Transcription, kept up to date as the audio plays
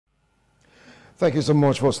Thank you so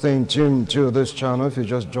much for staying tuned to this channel. If you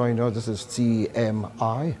just joined us, this is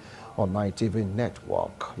TMI on Night TV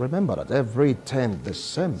Network. Remember that every 10th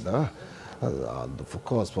December, the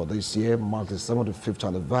focus for this year marks the 75th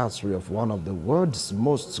anniversary of one of the world's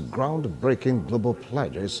most groundbreaking global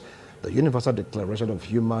pledges, the Universal Declaration of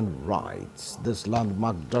Human Rights. This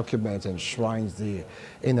landmark document enshrines the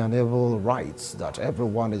inalienable rights that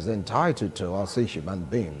everyone is entitled to as a human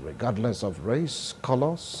being, regardless of race,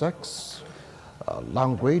 color, sex,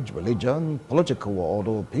 language, religion, political or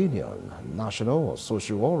other opinion, national or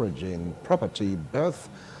social origin, property, birth,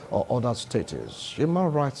 or other status.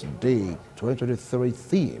 Human Rights Day 2023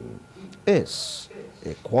 theme is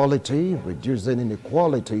Equality, Reducing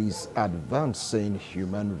Inequalities, Advancing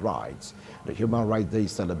Human Rights. The Human Rights Day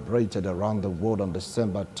is celebrated around the world on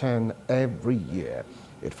December 10 every year.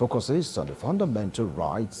 It focuses on the fundamental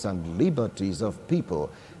rights and liberties of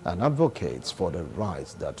people and advocates for the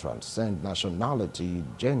rights that transcend nationality,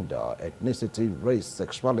 gender, ethnicity, race,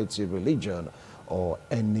 sexuality, religion, or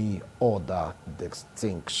any other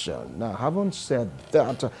distinction. Now, having said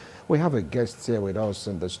that, we have a guest here with us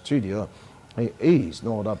in the studio. He is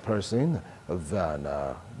no other person than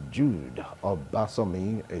Jude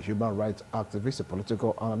Obasomi, a human rights activist, a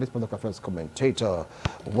political analyst, political affairs commentator.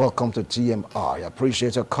 Welcome to TMI. I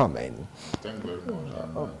appreciate your coming. Thank you very much,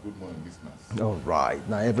 and good morning, listeners. All right.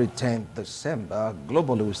 Now, every 10th December,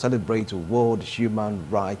 globally, we celebrate World Human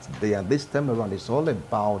Rights Day, and this time around, it's all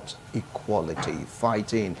about equality,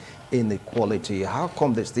 fighting inequality. How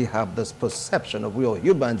come they still have this perception of we all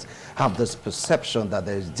humans have this perception that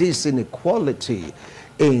there's this inequality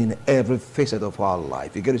in every facet of our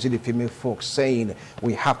life? You get to see the female folks saying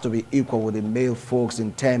we have to be equal with the male folks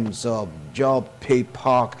in terms of job, pay,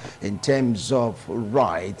 park, in terms of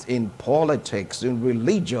rights, in politics, in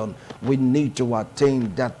religion. We need to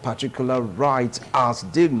attain that particular right as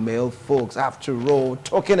the male folks. After all,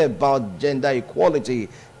 talking about gender equality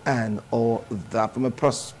and all that from a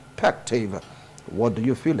perspective, what do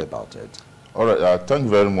you feel about it? All right, thank you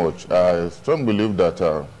very much. I strongly believe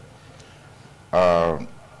that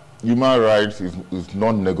human rights is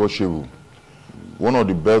non-negotiable. One of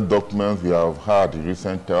the best documents we have had in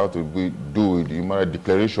recent times to do with the Human Rights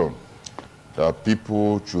Declaration, that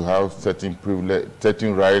people should have certain privilege,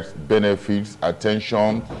 certain rights, benefits,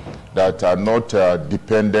 attention that are not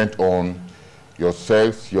dependent on your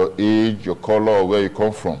sex, your age, your color, or where you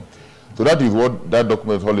come from. So that is what that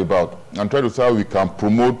document is all about. And try to see how we can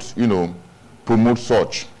promote, promote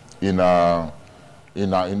such in the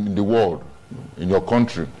world, in your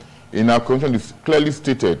country. In our constitution, it's clearly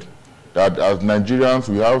stated that as Nigerians,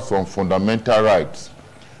 we have some fundamental rights,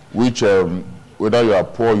 which whether you are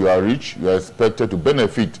poor, you are rich, you are expected to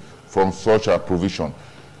benefit from such a provision.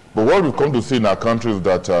 But what we come to see in our country is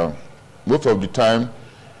that most of the time,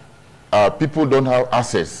 people don't have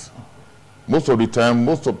access. Most of the time,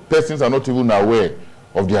 most of persons are not even aware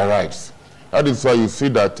of their rights. That is why you see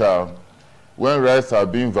that when rights are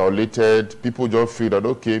being violated, people just feel that,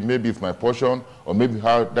 okay, maybe it's my portion, or maybe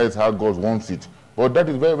that is how God wants it. But that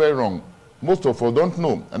is very, very wrong. Most of us don't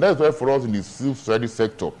know. And that's why for us in the civil society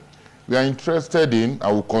sector, we are interested in, and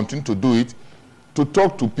will continue to do it, to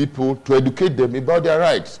talk to people, to educate them about their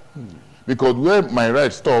rights. Because where my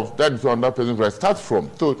right stops, that is where another person's right starts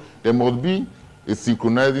from. So there must be a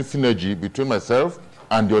synchronizing synergy between myself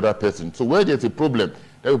and the other person. So where there's a problem,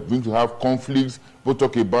 that will bring to have conflicts, people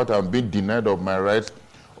talk about I'm being denied of my rights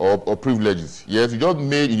or privileges. Yes, you just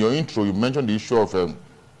made, in your intro, you mentioned the issue of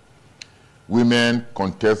women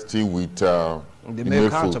contesting with the male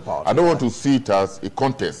counterpart. I don't want to see it as a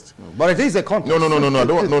contest. But it is a contest. No.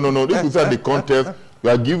 No. This is the contest. We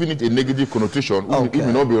are giving it a negative connotation. Okay. It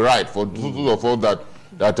may not be right for those of us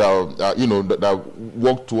that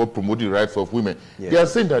work toward promoting the rights of women. Yes. They are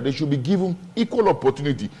saying that they should be given equal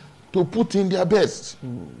opportunity to put in their best.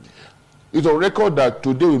 It's a record that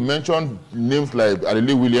today we mentioned names like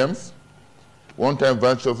Adele Williams, one-time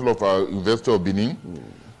Vice Chancellor of our University of Benin.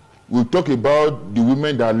 We talk about the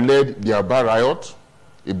women that led the Aba riot,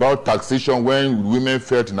 about taxation when women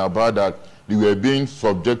felt in Aba that they were being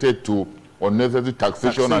subjected to unnecessary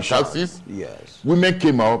taxation and taxes. Yes. Women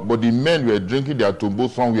came out, but the men were drinking their tombo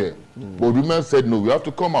somewhere. But women said, no, we have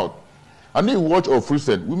to come out. And then watch of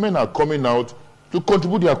recent, women are coming out to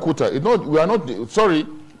contribute their quota. It's not, we are not, sorry,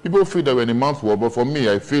 people feel that we're in a man's war, but for me,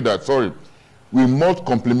 I feel that, sorry, we must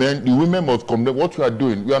complement, the women must complement what we are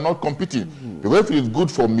doing. We are not competing. Because if it is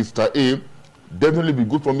good for Mr. A, definitely be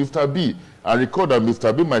good for Mr. B. And recall that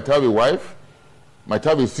Mr. B might have a wife, might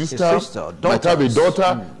have a sister, might have a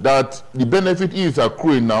daughter, that the benefit he is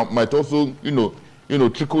accruing now might also,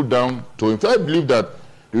 trickle down to him. So I believe that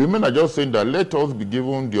the women are just saying that let us be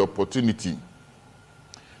given the opportunity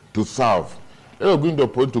to serve. They are going to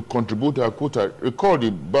point to contribute their quota. Recall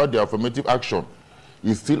about the affirmative action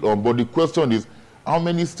is still on, but the question is, how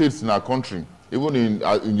many states in our country, even in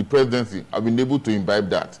the presidency, have been able to imbibe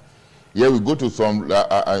that? Here we go to some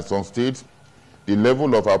states, the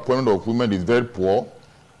level of appointment of women is very poor.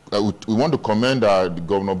 We want to commend the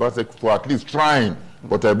Governor Basek for at least trying,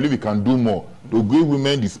 but I believe we can do more to give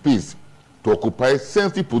women the space to occupy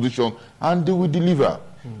sensitive positions, and they will deliver.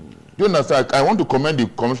 Do you understand? I want to commend the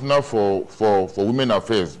Commissioner for Women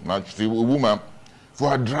Affairs, she's a woman, for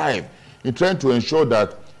her drive in trying to ensure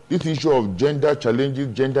that this issue of gender challenges,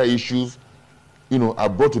 gender issues, are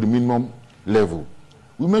brought to the minimum level.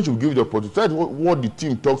 Women should give the opportunity. That's what the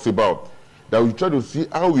team talks about, that we try to see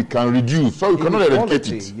how we can reduce, so we cannot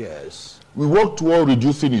eradicate it. Yes. We work toward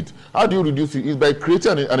reducing it. How do you reduce it? It's by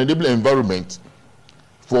creating an enabling environment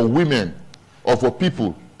for women or for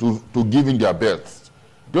people to give in their best.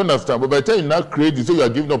 Do you understand? But by the time you now create this, so you are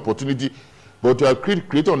giving opportunity, but you are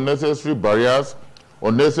creating unnecessary barriers,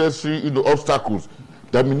 unnecessary obstacles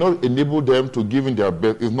that may not enable them to give in their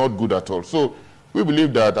best. Is not good at all. So we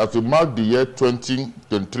believe that as we mark the year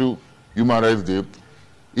 2023 Human Rights Day,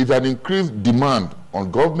 it's an increased demand on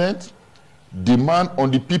government, demand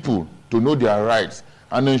on the people to know their rights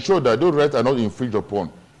and ensure that those rights are not infringed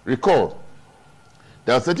upon. Recall,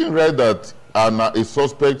 there are certain rights that a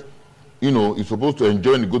suspect, is supposed to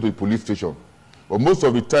enjoy and go to the police station. But most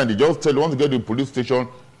of the time, they just tell you, once you get to the police station,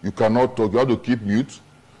 you cannot talk. You have to keep mute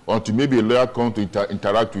until maybe a lawyer comes to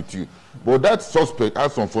interact with you. But that suspect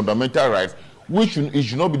has some fundamental rights, which it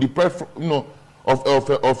should not be deprived,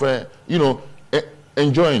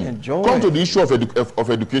 enjoying. Come to the issue of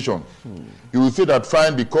education. You will say that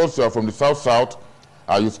fine, because you are from the South,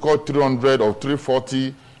 you scored 300 or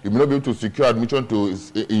 340, you may not be able to secure admission to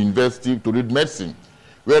university to read medicine.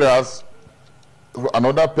 Whereas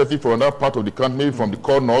another person from another part of the country, maybe from the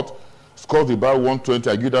core north, scores about 120,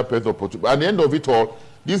 I give that person opportunity. At the end of it all,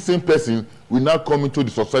 this same person will now come into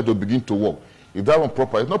the society to begin to work. If that one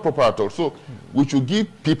proper, it's not proper at all. So we should give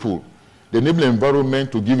people the enabling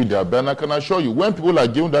environment to give in their best. And I can assure you, when people are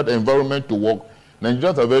given that environment to work,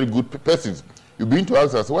 Nigerians are very good persons. You begin to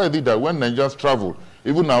ask us, why is it that when Nigerians travel,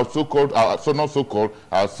 even our so-called, our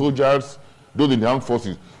soldiers, those in the armed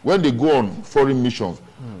forces, when they go on foreign missions,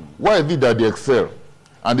 why is it that they excel?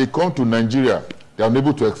 And they come to Nigeria, they are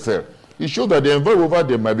unable to excel. It shows that the environment over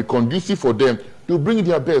there might be conducive for them to bring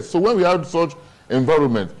their best. So when we have such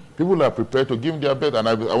environment, people are prepared to give their best. And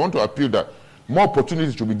I want to appeal that more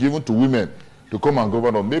opportunities should be given to women to come and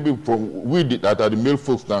govern. Or maybe we that are the male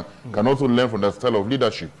folks now can also learn from that style of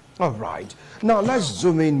leadership. All right. Now, let's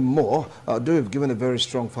zoom in more. Though you've given a very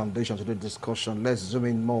strong foundation to the discussion, let's zoom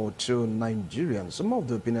in more to Nigerians. Some of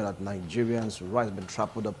the opinion that Nigerians' rights have been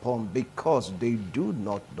trampled upon because they do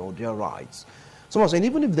not know their rights. Some are saying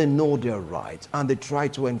even if they know their rights and they try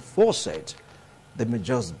to enforce it, there may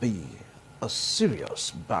just be a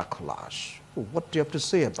serious backlash. What do you have to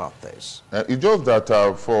say about this? It's just that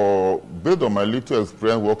based on my little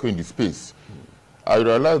experience working in the space, I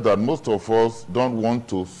realize that most of us don't want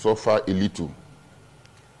to suffer a little.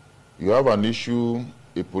 You have an issue,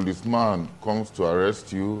 a policeman comes to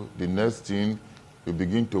arrest you, the next thing, you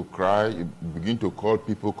begin to cry, you begin to call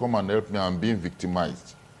people, come and help me, I'm being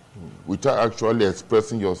victimized, without actually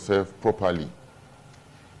expressing yourself properly.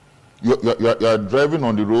 You are driving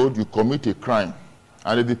on the road, you commit a crime,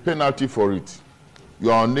 and there's a penalty for it.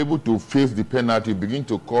 You are unable to face the penalty, you begin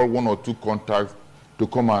to call one or two contacts to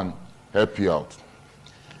come and help you out.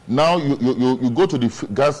 Now you go to the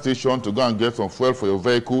gas station to go and get some fuel for your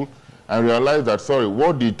vehicle and realize that, sorry,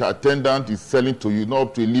 what the attendant is selling to you, not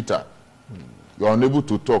up to a liter. You are unable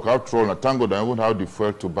to talk. After all, thank God I won't have the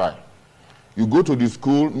fuel to buy. You go to the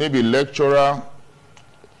school, maybe a lecturer,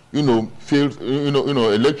 feels,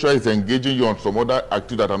 a lecturer is engaging you on some other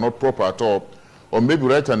activities that are not proper at all, or maybe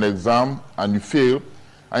write an exam and you fail,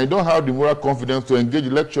 and you don't have the moral confidence to engage the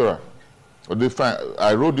lecturer. Or they find,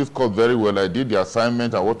 I wrote this course very well, I did the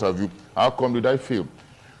assignment and what have you, how come did I fail?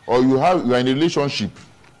 Or you are in a relationship,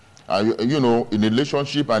 in a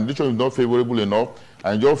relationship and the relationship is not favorable enough,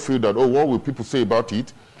 and you just feel that, oh, what will people say about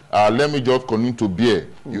it? Let me just continue to bear.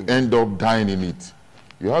 You end up dying in it.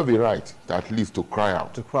 You have a right, at least, to cry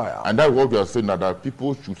out. To cry out. And that's what we are saying, that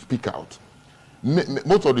people should speak out.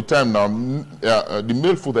 Most of the time now, the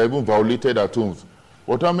male folks are even violated at homes.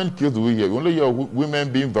 But how many cases do we hear? We only hear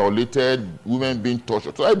women being violated, women being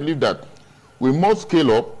tortured. So I believe that we must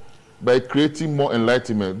scale up by creating more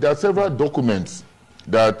enlightenment. There are several documents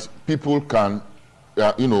that people can,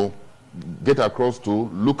 get across to,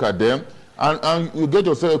 look at them, and you get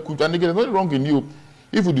yourself equipped. And again, there's nothing wrong in you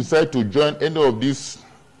if you decide to join any of these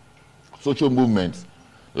social movements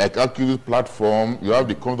like activist platform, you have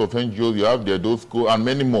the Council of NGOs, you have the Edo School, and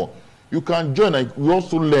many more. You can join, and we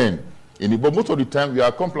also learn. But most of the time, we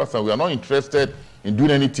are complacent. We are not interested in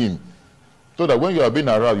doing anything. So that when you are being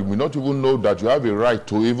aroused, you may not even know that you have a right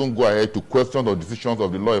to even go ahead to question the decisions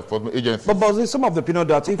of the law enforcement agencies. But there's some of the opinion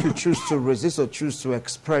that if you choose to resist or choose to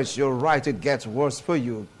express your right, it gets worse for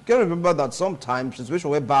you. You can remember that sometimes situation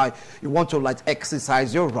whereby you want to like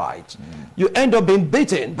exercise your right, you end up being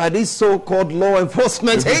beaten by these so-called law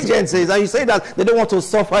enforcement agencies, and you say that they don't want to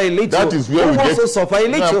suffer a little. That is where suffer a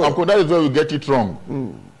little. That is where we get it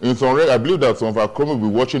wrong. In some way, I believe that some of our colleagues will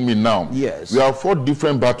be watching me now. Yes. We have fought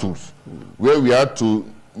different battles where we had to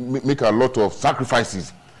make a lot of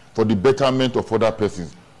sacrifices for the betterment of other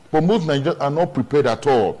persons. But most Nigerians are not prepared at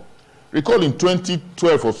all. Recall in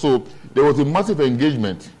 2012 or so, there was a massive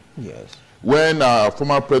engagement. Yes. When our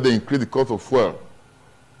former president increased the cost of fuel,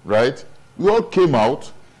 right? We all came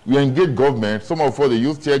out, we engaged government. Some of us, they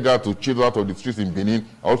used tear gas to chase out of the streets in Benin,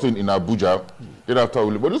 also in Abuja.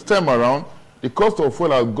 But this time around, the cost of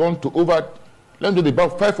fuel has gone to over, let me say,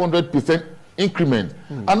 about 500% increment.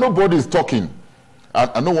 And nobody is talking.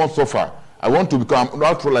 I no one suffer. I want to become,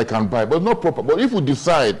 not all I can buy, but not proper. But if we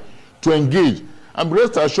decide to engage, and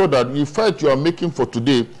rest assured that the fight you are making for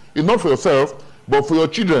today is not for yourself, but for your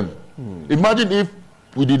children. Imagine if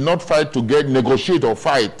we did not fight to negotiate or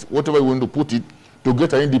fight, whatever we want to put it, to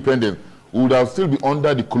get our independence, we would have still be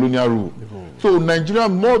under the colonial rule. So Nigeria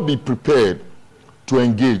must be prepared to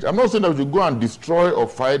engage. I'm not saying that we should go and destroy or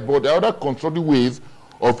fight, but there are other constructive ways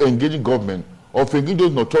of engaging government, of engaging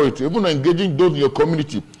those in authority, even engaging those in your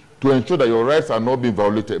community to ensure that your rights are not being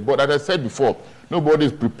violated. But as I said before, nobody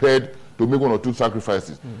is prepared to make one or two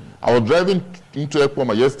sacrifices. I was driving into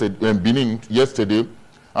Ekpoma yesterday, Benin yesterday,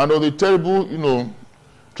 and there was a terrible,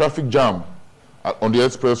 traffic jam on the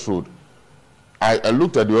express road. I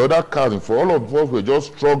looked at the other cars, and for all of us, were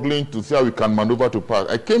just struggling to see how we can maneuver to pass.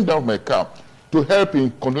 I came down from my car to help in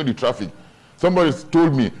controlling the traffic. Somebody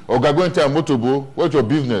told me, "Oga, go into a motorbo, what's your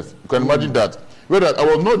business?" You can imagine that. Whereas I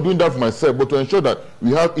was not doing that for myself, but to ensure that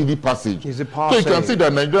we have easy passage. So you can see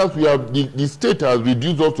that Nigerians, we have the state has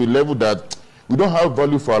reduced us to a level that we don't have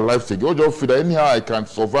value for our life sake. You just feel that anyhow I can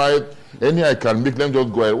survive, anyhow I can make them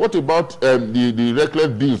just go ahead. What about the reckless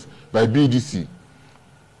bills by BDC?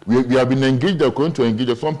 We have been engaged, they're going to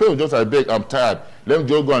engage. Some people just, I beg, I'm tired. Let me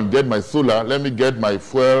just go and get my solar, let me get my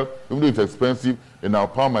fuel, even though it's expensive, and I'll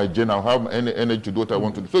power my gen, I'll have any energy to do what I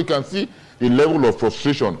want to do. So you can see the level of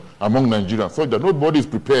frustration among Nigerians, so that nobody is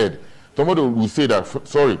prepared. Somebody will say that,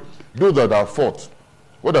 sorry, those that are fought,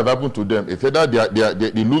 what has happened to them? It's either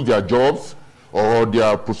they lose their jobs, or they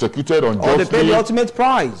are prosecuted unjustly. Or they pay the ultimate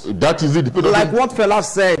price. That is it. Like what fella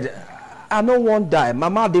said, I no one die.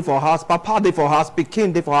 Mama dey for house, Papa dey for house,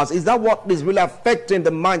 Pikin dey for house. Is that what is really affecting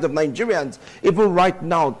the minds of Nigerians, even right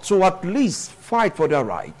now, to at least fight for their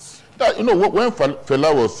rights? That, when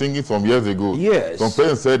Fela was singing some years ago, yes, some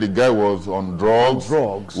parents said the guy was on drugs,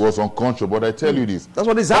 was unconscious. But I tell you this, that's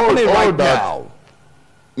what is happening right now.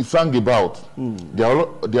 He sang about, they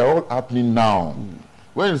are all happening now.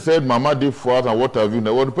 When he said Mama dey for house and what have you,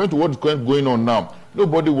 now, depending to what is going on now,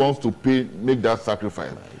 nobody wants to make that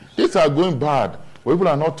sacrifice. Things are going bad, but people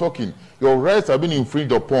are not talking. Your rights have been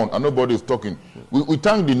infringed upon, and nobody is talking. We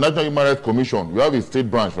thank the National Human Rights Commission. We have a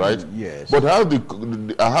state branch, right? Yes. But I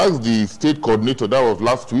asked the state coordinator, that was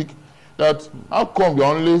last week, that how come we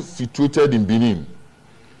are only situated in Benin?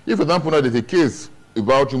 If, for example, there's a case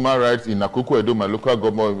about human rights in Akoko Edo, my local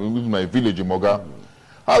government, my village in Moga,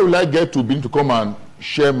 how will I get to Benin to come and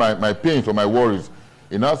share my pains or my worries?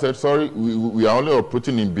 He now said, sorry, we are only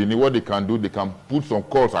operating in Benin. What they can do, they can put some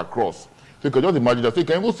calls across. So you can just imagine that. So you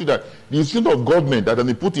can even see that the institution of government that has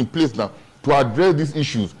been put in place now to address these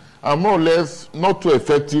issues are more or less not too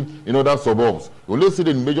effective in other suburbs. You only see it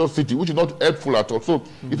in major cities, which is not helpful at all. So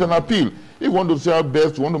it's an appeal. If you want to see how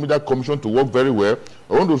best, you want to make that commission to work very well,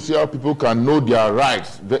 I want to see how people can know their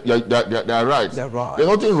rights. Their rights. There's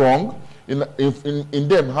nothing wrong in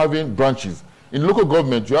them having branches. In local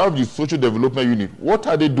government, you have the social development unit. What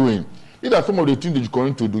are they doing? These are some of the things that you're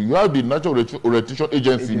going to do. You have the National Orientation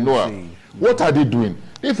Agency, NOAA. What are they doing?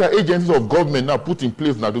 These are agencies of government now put in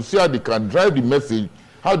place now to see how they can drive the message,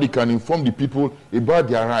 how they can inform the people about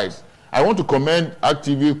their rights. I want to commend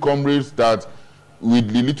activists, comrades, that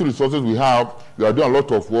with the little resources we have, we are doing a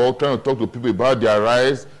lot of work, trying to talk to people about their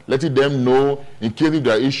rights, letting them know in case if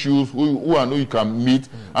there are issues, who I know you can meet.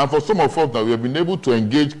 And for some of us now, we have been able to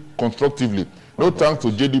engage constructively. No thanks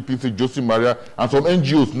to JDPC, Josie Maria, and some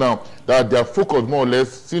NGOs now that they are focused more or less,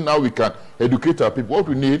 see now we can educate our people. What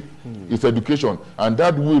we need is education, and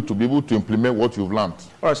that will to be able to implement what you've learned.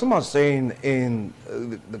 All right, someone's saying in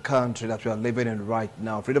the country that we are living in right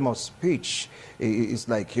now, freedom of speech is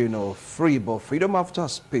like, you know, free, but freedom after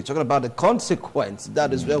speech, talking about the consequence,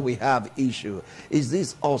 that is where we have issue. Is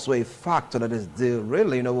this also a factor that is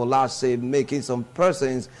really, you know, will last, say, making some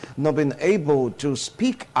persons not being able to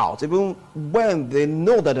speak out, even when they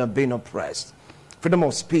know that they're being oppressed? Freedom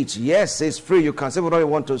of speech, yes, it's free. You can say whatever you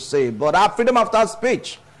want to say, but our freedom after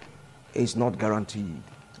speech is not guaranteed.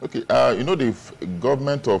 Okay, you know, the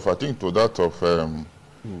government of, I think to that of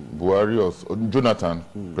Buhari or Jonathan,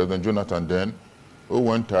 President Jonathan then, who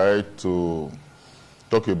went ahead to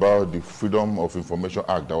talk about the Freedom of Information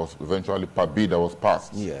Act that was eventually that was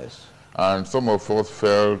passed. Yes. And some of us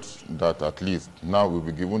felt that at least now we'll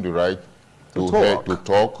be given the right to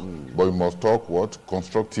talk, but we must talk what?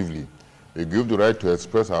 Constructively. We give the right to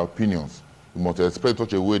express our opinions. We must express in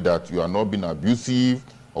such a way that you are not being abusive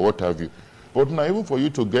or what have you. But now, even for you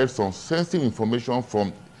to get some sensitive information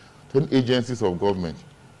from 10 agencies of government,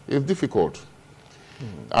 it's difficult.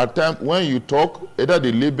 At times, when you talk, either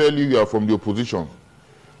they label you are from the opposition.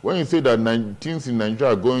 When you say that things in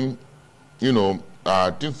Nigeria are going, you know,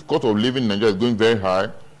 cost of living in Nigeria is going very high,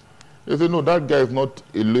 they say, no, that guy is not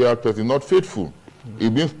a loyal person, not faithful.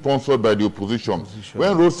 It's being sponsored by the opposition.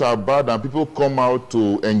 When roads are bad and people come out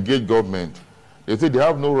to engage government, they say they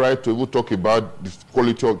have no right to even talk about the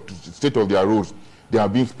quality of the state of their roads. They are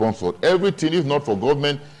being sponsored. Everything, if not for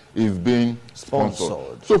government, is being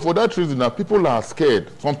sponsored. So for that reason, people are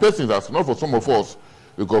scared. Some persons are, not for some of us,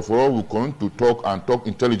 because for all we come to talk and talk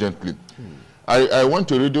intelligently. I went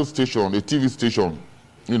to a radio station, a TV station,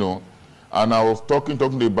 you know, and I was talking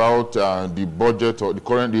about the budget, or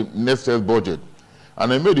the next year's budget.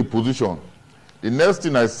 And I made a position. The next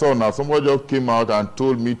thing I saw now, somebody just came out and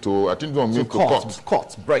told me to, I think it was to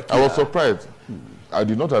cut. Break. I was surprised. I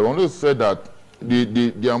did not. I only said that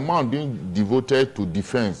the amount being devoted to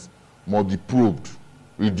defense must be probed,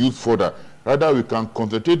 reduced further. Rather, we can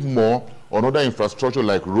concentrate more on other infrastructure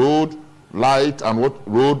like road, light, and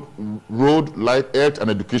road, light, health, and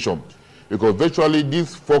education. Because virtually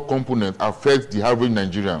these 4 components affect the average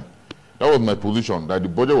Nigerian. That was my position, that the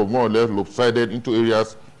budget was more or less lopsided into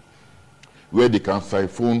areas where they can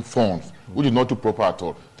siphon funds, which is not too proper at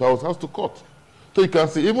all. So I was asked to cut. So you can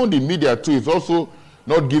see even the media too is also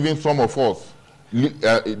not giving some of us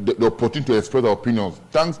the opportunity to express our opinions,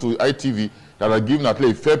 thanks to ITV that are giving at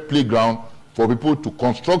least a fair playground for people to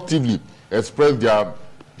constructively express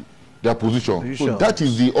their position. So that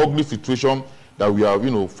is the ugly situation that we have,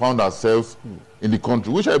 you know, found ourselves in the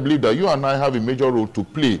country, which I believe that you and I have a major role to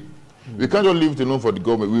play. We can't just leave it alone for the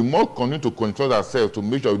government. We must continue to control ourselves to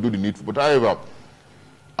make sure we do the needful. But however,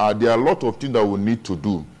 there are a lot of things that we need to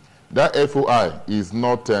do. That FOI is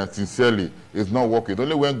not sincerely, is not working. It's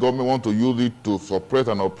only when government wants to use it to suppress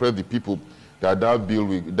and oppress the people that bill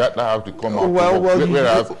that have to come out.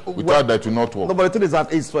 Whereas without that, it will not work. No, but the thing is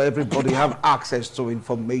that it's for everybody. You have access to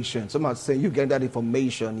information. Someone saying you get that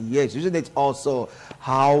information. Yes, using it also.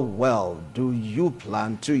 How well do you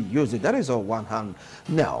plan to use it? That is on one hand.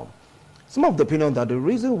 Now, some of the opinion that the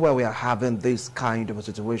reason why we are having this kind of a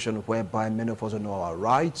situation whereby many of us don't know our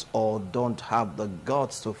rights or don't have the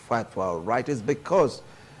guts to fight for our rights is because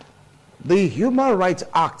the human rights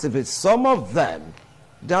activists, some of them,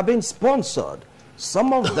 they are being sponsored.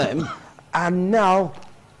 Some of them are now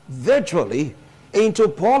virtually into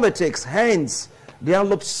politics. Hence, they are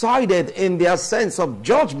lopsided in their sense of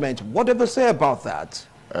judgment. What do they say about that?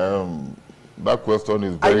 That question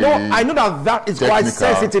is very I know that is quite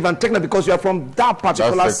sensitive and technical because you are from that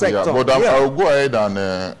particular sector. Yeah. But I'll go ahead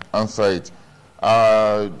and answer it.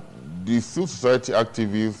 The civil society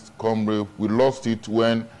activists, comrade, we lost it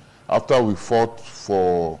when, after we fought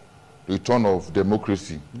for the return of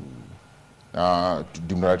democracy,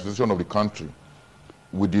 democratization of the country,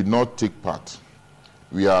 we did not take part.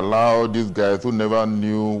 We allowed these guys who never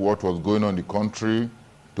knew what was going on in the country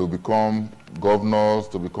to become governors,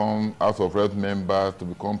 to become House of Reps members, to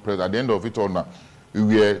become president. At the end of it all now, we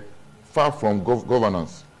were far from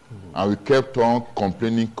governance. And we kept on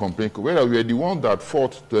complaining. Whereas we were the ones that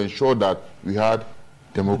fought to ensure that we had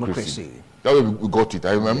democracy. That way we got it.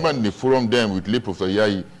 I remember in the forum then with late Professor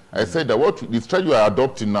Yayi, I said that the strategy we are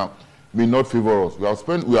adopting now may not favor us.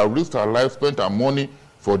 We have risked our lives, spent our money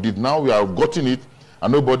for this. Now we have gotten it,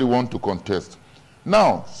 and nobody wants to contest.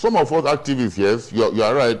 Now, some of us activists, yes, you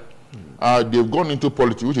are right, they've gone into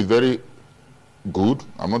politics, which is very good.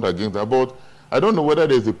 I'm not against that, but I don't know whether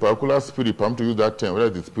there's a particular spirit, I'm to use that term, whether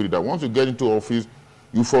it's a spirit that once you get into office,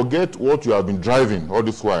 you forget what you have been driving all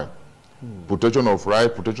this while. protection of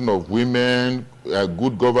rights, protection of women,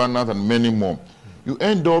 good governance, and many more. You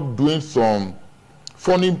end up doing some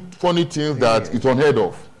funny things that is unheard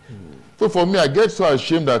of. So for me, I get so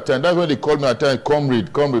ashamed at times. That's when they call me at times,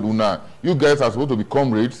 comrade, Una. You guys are supposed to be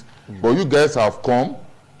comrades, but you guys have come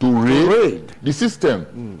to raid the system,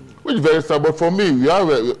 which is very sad. But for me, we have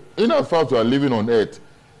in as far as we are living on earth,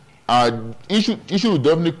 issue will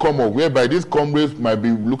definitely come up whereby these comrades might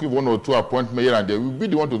be looking for one or two appointments here and there. We'll be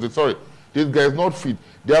the one to say, sorry, this guy is not fit.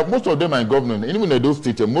 They are, most of them are in government, and even in those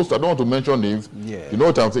states, most, I don't want to mention names, you know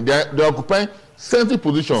what I'm saying, they are occupying sensitive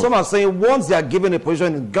positions. Some are saying once they are given a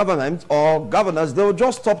position in government or governors, they will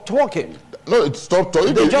just stop talking. No, it's stop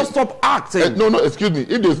talking. They just stop acting. No, excuse me.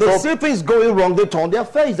 If they see things going wrong, they turn their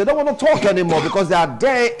face. They don't want to talk anymore because they are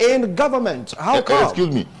there in government. How come?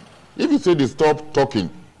 Excuse me. If you say they stop talking,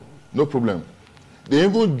 no problem. They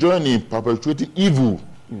even join in perpetuating evil.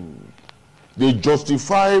 They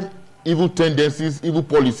justify evil tendencies, evil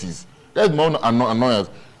policies. That's my own annoyance.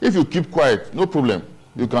 If you keep quiet, no problem.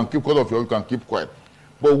 You can keep quiet of you can keep quiet.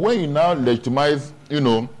 But when you now legitimize,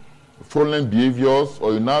 fraudulent behaviors,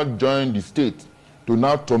 or you now join the state to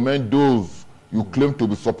now torment those you claim to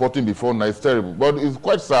be supporting before, now it's terrible. But it's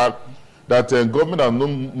quite sad that government has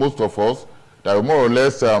known most of us that are more or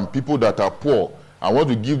less people that are poor and want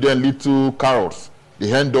to give them little carrots.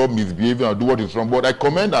 They end up misbehaving and do what is wrong. But I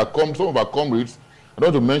commend some of our comrades, I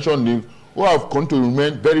don't want to mention names, who have continued to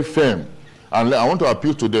remain very firm. And I want to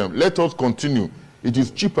appeal to them. Let us continue. It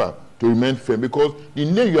is cheaper to remain firm because the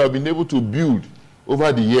name you have been able to build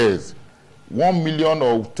over the years, 1 million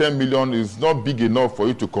or 10 million is not big enough for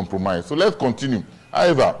you to compromise. So let's continue.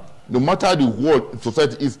 However, no matter the world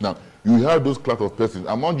society is now, you have those class of persons.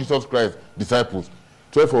 Among Jesus Christ's disciples,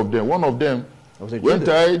 12 of them, one of them went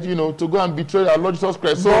ahead, to go and betray our Lord Jesus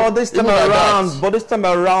Christ. So this time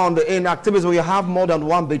around, in activities where you have more than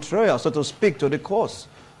one betrayer, so to speak, to the cause.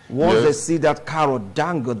 Once they see that carrot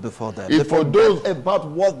dangled before them, they forget about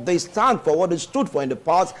what they stand for, what they stood for in the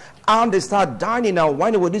past, and they start dining and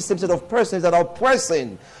whining with this same set of persons that are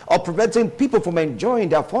oppressing or preventing people from enjoying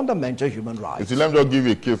their fundamental human rights. Let me just give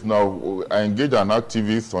you a case now. I engaged an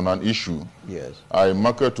activist on an issue. Yes. A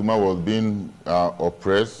market woman was being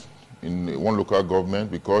oppressed in one local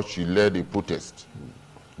government because she led a protest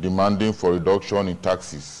demanding for reduction in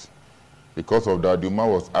taxes. Because of that, the woman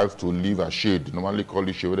was asked to leave her shade, normally called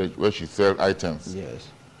the shade, where she sells items. Yes.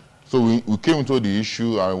 So we came into the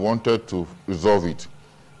issue and wanted to resolve it.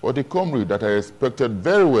 But the comrade that I respected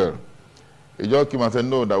very well, he just came and said,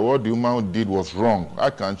 no, that what the woman did was wrong.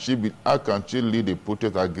 How can she lead a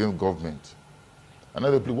protest against government? And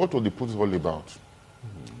I said, what was the protest all about?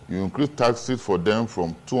 You increased taxes for them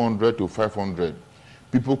from 200 to 500.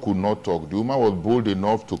 People could not talk. The woman was bold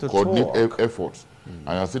enough to coordinate efforts. And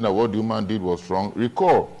I said that what the woman did was wrong.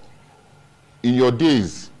 Recall, in your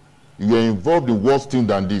days, you were involved in worse things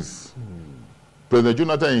than this. President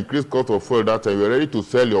Jonathan increased cost of fuel that time. You were ready to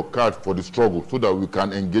sell your card for the struggle so that we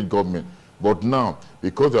can engage government. But now,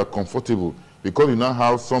 because you are comfortable, because you now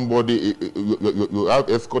have somebody, you have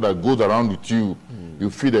escort that goes around with you,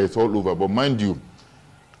 you feel that it's all over. But mind you,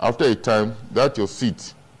 after a time, that's your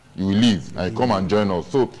seat. You will leave and come and join us.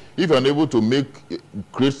 So if you're unable to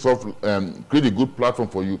create a good platform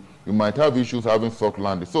for you, you might have issues having soft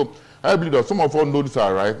landing. So I believe that some of us know these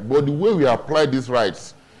are right, but the way we apply these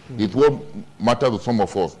rights is what matters to some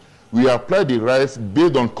of us. We apply the rights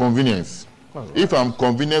based on convenience. If I'm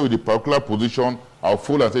convenient with a particular position, I'll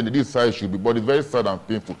follow and say this side should be, but it's very sad and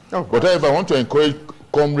painful. But however, I want to encourage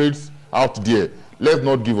comrades out there, let's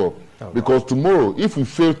not give up. Because tomorrow, if we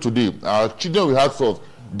fail today, our children will ask us,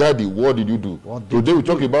 Daddy, what did you do? Today we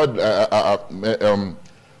talk about, the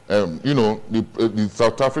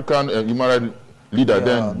South African human rights leader,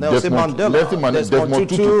 then Nelson Mandela, Desmond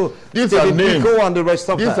Tutu. These are names. And the rest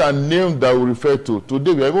of these are names that we refer to.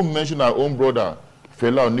 Today we even mentioned our own brother,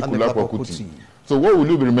 Fela Nicola Kuti. So what will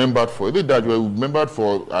you be remembered for? Is it that you are remembered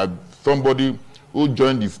for somebody who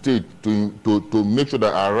joined the state to make sure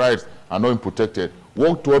that our rights are not protected?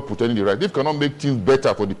 Work toward protecting the rights. If you cannot make things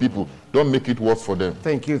better for the people, don't make it worse for them.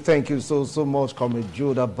 Thank you so much, Comrade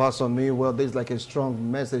Jude Abasomi. Well, there's like a strong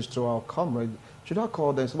message to our comrades. Should I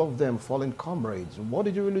call them, some of them fallen comrades? What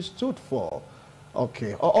did you really stood for?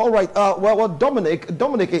 Okay, all right. Well, Dominic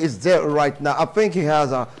is there right now. I think he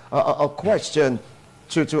has a question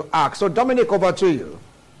to ask. So, Dominic, over to you.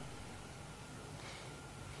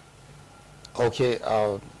 Okay,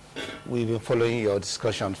 we've been following your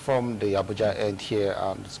discussion from the Abuja end here,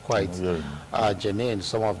 and it's quite germane,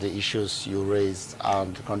 some of the issues you raised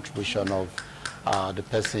and the contribution of the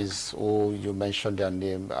persons who you mentioned their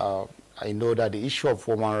name. I know that the issue of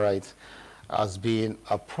human rights has been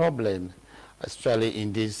a problem, especially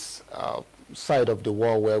in this side of the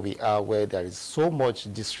world where we are, where there is so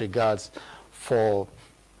much disregard for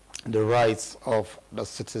the rights of the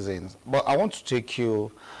citizens. But I want to take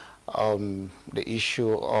you the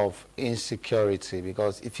issue of insecurity,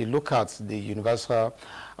 because if you look at the universal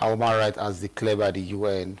human right as declared by the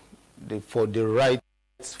UN, for the right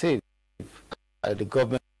to save, the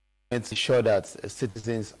government ensure that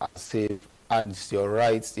citizens are safe, and it's your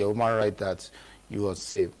rights, your human right, that you are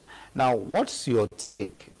safe. Now, what's your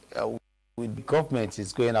take? With the government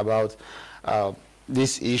is going about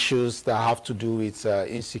these issues that have to do with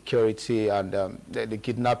insecurity and the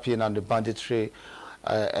kidnapping and the banditry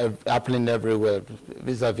happening everywhere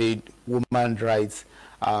vis-a-vis women's rights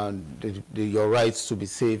and your rights to be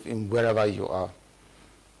safe in wherever you are.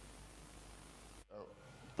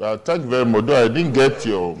 Thank you very much. Though I didn't get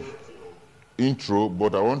your intro,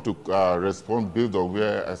 but I want to respond based on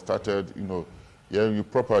where I started, hearing you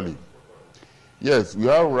properly. Yes, we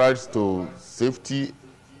have rights to safety,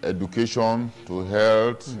 education, to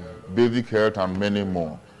health, basic health, and many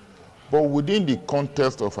more. But within the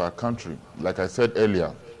context of our country, like I said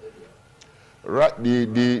earlier,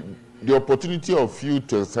 the opportunity of you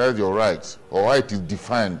to exercise your rights, or how it is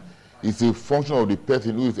defined, is a function of the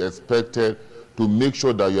person who is expected to make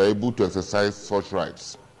sure that you are able to exercise such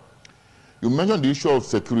rights. You mentioned the issue of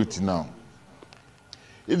security now.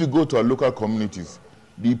 If you go to our local communities,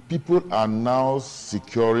 the people are now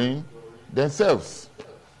securing themselves.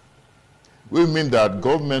 We mean that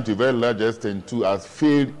government, to a very large extent too, has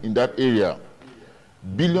failed in that area.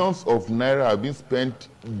 Billions of naira have been spent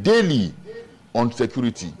daily on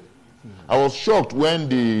security. I was shocked when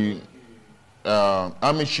the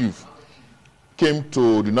army chief came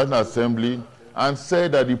to the National Assembly and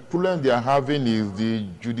said that the problem they are having is the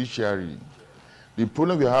judiciary. The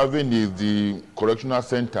problem we are having is the correctional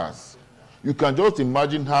centers. You can just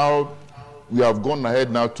imagine how we have gone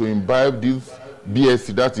ahead now to imbibe this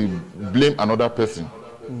BSc, that is blame another person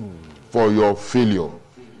for your failure.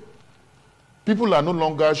 People are no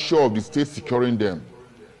longer sure of the state securing them.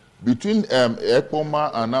 Between Ekpoma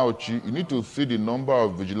and Auchi, you need to see the number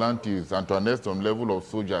of vigilantes and to understand some level of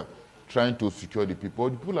soldiers trying to secure the people.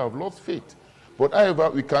 The people have lost faith. But however,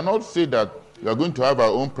 we cannot say that we are going to have our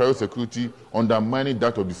own private security undermining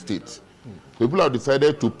that of the state. People have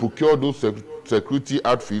decided to procure those security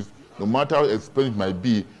outfits, no matter how expensive it might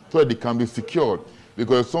be, so that they can be secured.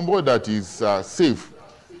 Because somebody that is safe,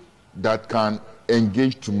 that can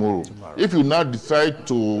engage tomorrow. If you now decide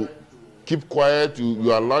to keep quiet,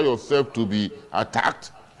 you allow yourself to be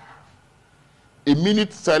attacked, a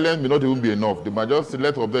minute silence may not even be enough. They might just say,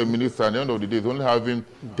 let's observe a minute silence. At the end of the day, it's only having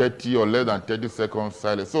 30 or less than 30 seconds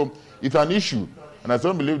silence. So it's an issue. And I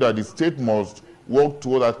don't believe that the state must work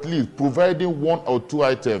toward at least providing one or two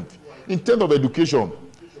items. In terms of education,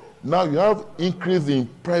 now you have increase in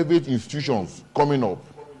private institutions coming up.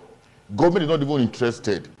 Government is not even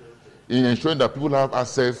interested in ensuring that people have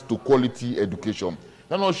access to quality education.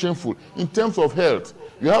 That's not shameful. In terms of health,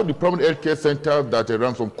 you have the primary health care centers that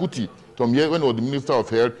ran from Kuti, from here when was the Minister of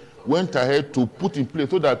Health, went ahead to put in place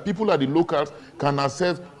so that people at the locals can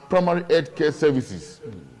access primary health care services.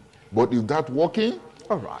 But is that working?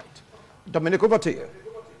 All right. Dominic, over to you.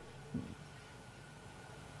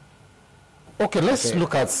 Okay, let's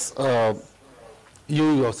look at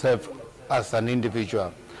you yourself as an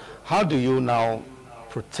individual. How do you now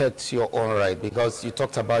protect your own right? Because you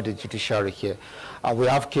talked about the judiciary here. We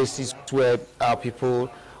have cases where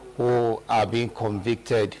people who are being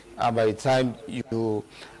convicted, and by the time you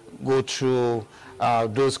go through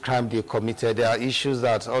those crimes they committed, there are issues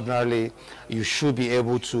that ordinarily you should be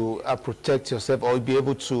able to protect yourself, or be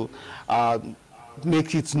able to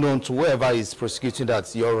make it known to whoever is prosecuting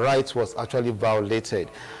that your right was actually violated.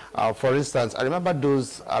 For instance, I remember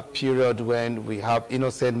those period when we have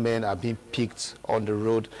innocent men are being picked on the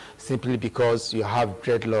road simply because you have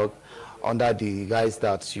dreadlock, under the guise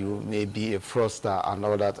that you may be a fraudster and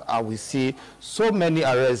all that. And we see so many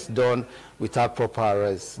arrests done without proper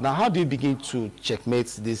arrests. Now, how do you begin to checkmate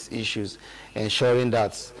these issues, ensuring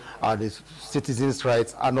that the citizens'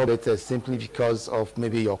 rights are not better simply because of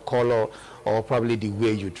maybe your color or probably the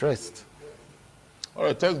way you dressed? All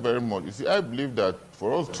right, thanks very much. You see, I believe that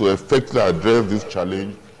for us to effectively address this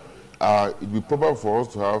challenge, it would be proper for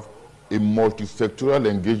us to have a multi-sectoral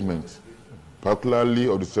engagement, particularly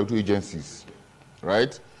of the sector agencies,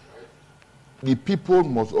 right? The people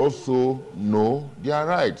must also know their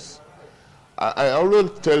rights. I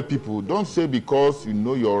always tell people, don't say because you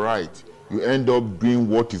know your right, you end up doing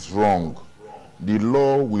what is wrong. The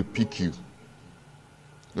law will pick you.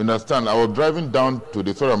 You understand? I was driving down to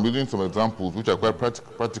the, sorry, I'm using some examples which are quite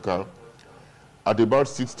practical. at about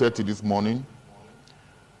 6:30 this morning,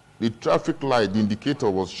 the traffic light, the indicator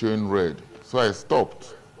was showing red. So I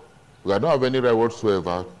stopped. I don't have any right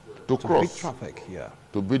whatsoever to cross. Beat traffic, yeah.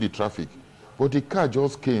 To beat the traffic. But the car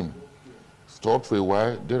just came, stopped for a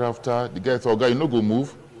while. Thereafter, the guy said, "Oh, guy, you no go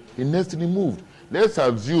move." The next thing he moved. Let's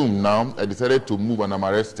assume now I decided to move and I'm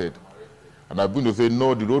arrested. And I've been to say,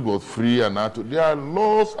 no, the road was free. And there are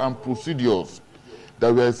laws and procedures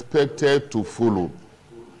that we are expected to follow.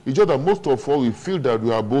 It's just that most of all, we feel that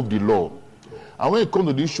we are above the law. And when it comes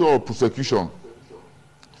to the issue of prosecution,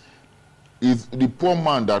 it's the poor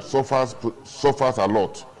man that suffers a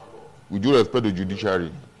lot, with due respect to the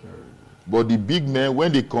judiciary. But the big men,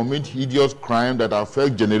 when they commit hideous crime that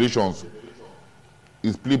affect generations,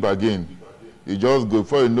 is plea bargain. You just go,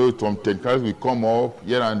 before you know it, some technicalities will come up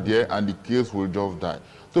here and there, and the case will just die.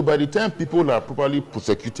 So by the time people are properly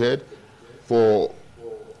prosecuted for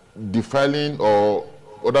defiling or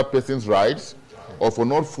other person's rights, or for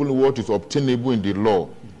not following what is obtainable in the law,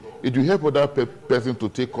 it will help other persons to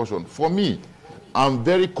take caution. For me, I'm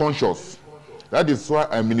very conscious. That is why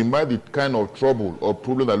I minimize the kind of trouble or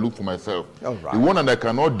problem I look for myself. All right. The one that I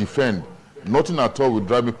cannot defend, nothing at all will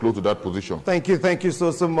drive me close to that position. Thank you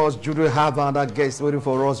so much. Judy have another guest waiting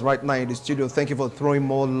for us right now in the studio. Thank you for throwing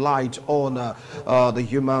more light on the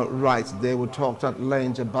human rights. They will talk at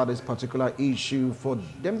length about this particular issue for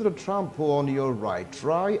them to trample on your right.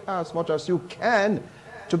 Try as much as you can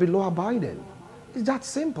to be law-abiding. It's that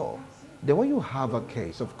simple. Then when you have a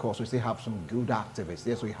case, of course, we still have some good activists.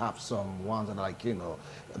 Yes, we have some ones that are like, you know,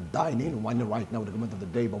 dining right now with the government of the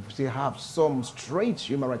day, but we still have some straight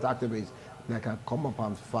human rights activists that can come up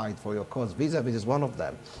and fight for your cause. Vis-a-vis is one of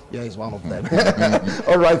them. Yeah, he's one of them.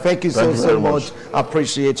 All right, thank you so much.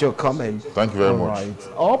 Appreciate your comment. Thank you very much. Right.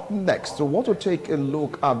 Up next, we want to take a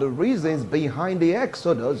look at the reasons behind the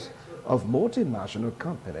exodus of multinational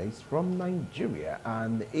companies from Nigeria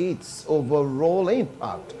and its overall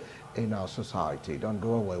impact in our society. Don't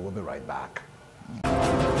go away. We'll be right back.